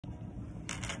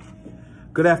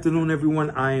Good afternoon,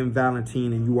 everyone. I am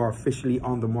Valentine, and you are officially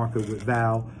on the market with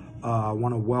Val. I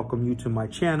want to welcome you to my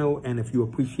channel, and if you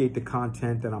appreciate the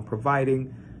content that I'm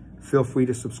providing, feel free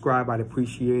to subscribe. I'd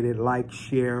appreciate it. Like,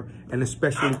 share, and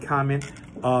especially comment.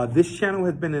 This channel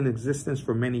has been in existence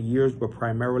for many years, but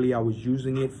primarily I was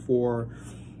using it for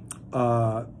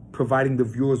providing the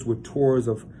viewers with tours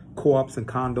of co-ops and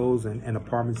condos and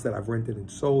apartments that I've rented and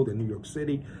sold in New York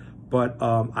City. But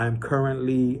I'm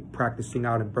currently practicing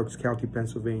out in Berks County,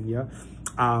 Pennsylvania.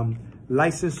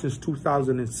 Licensed since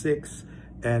 2006,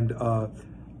 and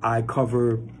I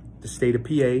cover the state of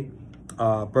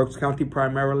PA, Berks County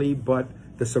primarily, but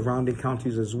the surrounding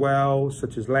counties as well,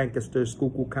 such as Lancaster,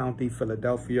 Schuylkill County,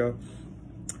 Philadelphia.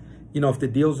 You know, if the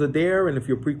deals are there and if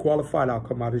you're pre-qualified, I'll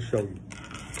come out and show you.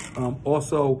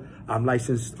 Also, I'm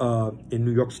licensed in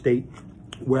New York State,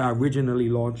 where I originally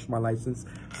launched my license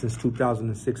since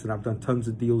 2006, and I've done tons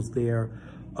of deals there.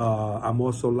 I'm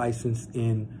also licensed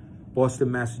in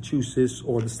Boston, Massachusetts,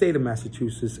 or the state of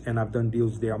Massachusetts, and I've done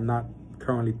deals there. I'm not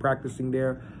currently practicing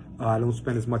there. I don't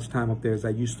spend as much time up there as I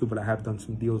used to, but I have done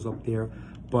some deals up there.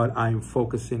 But I'm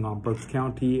focusing on Berks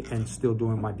County and still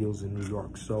doing my deals in New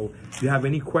York. So if you have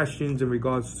any questions in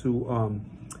regards to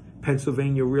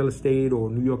Pennsylvania real estate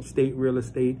or New York State real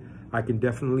estate, I can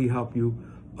definitely help you.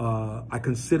 I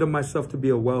consider myself to be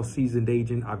a well-seasoned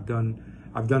agent. I've done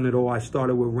it all. I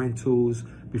started with rentals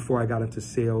before I got into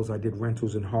sales. I did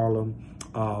rentals in Harlem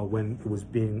when it was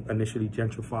being initially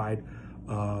gentrified.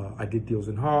 I did deals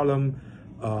in Harlem,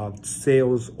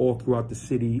 sales all throughout the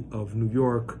city of New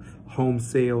York, home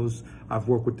sales. I've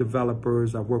worked with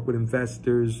developers. I've worked with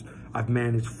investors. I've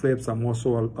managed flips. I'm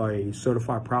also a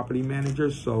certified property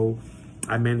manager, so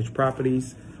I manage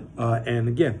properties. And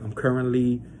again, I'm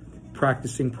currently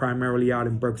practicing primarily out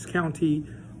in Berks County.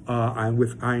 I'm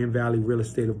with Iron Valley Real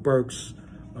Estate of Berks.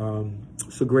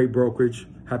 It's a great brokerage.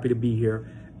 Happy to be here.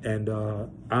 And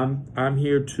I'm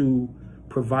here to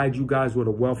provide you guys with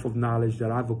a wealth of knowledge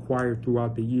that I've acquired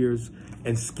throughout the years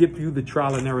and skip you the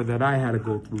trial and error that I had to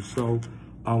go through. So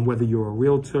whether you're a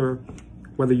realtor,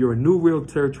 whether you're a new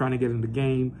realtor trying to get in the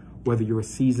game, whether you're a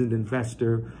seasoned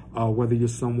investor, whether you're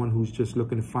someone who's just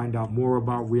looking to find out more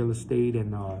about real estate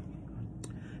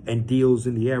and deals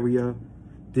in the area,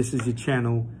 this is your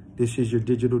channel. This is your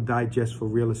digital digest for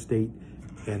real estate.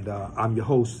 And I'm your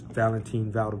host,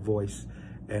 Valentine, Val the Voice.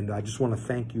 And I just want to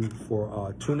thank you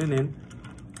for tuning in.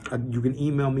 You can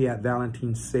email me at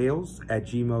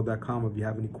valentinesales@gmail.com if you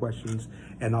have any questions.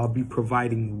 And I'll be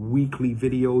providing weekly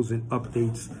videos and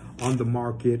updates on the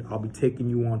market. I'll be taking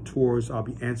you on tours. I'll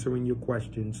be answering your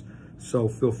questions. So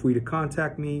feel free to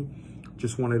contact me.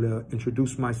 Just wanted to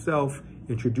introduce myself,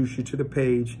 introduce you to the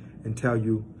page, and tell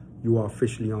you you are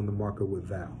officially on the market with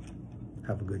Val.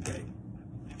 Have a good day.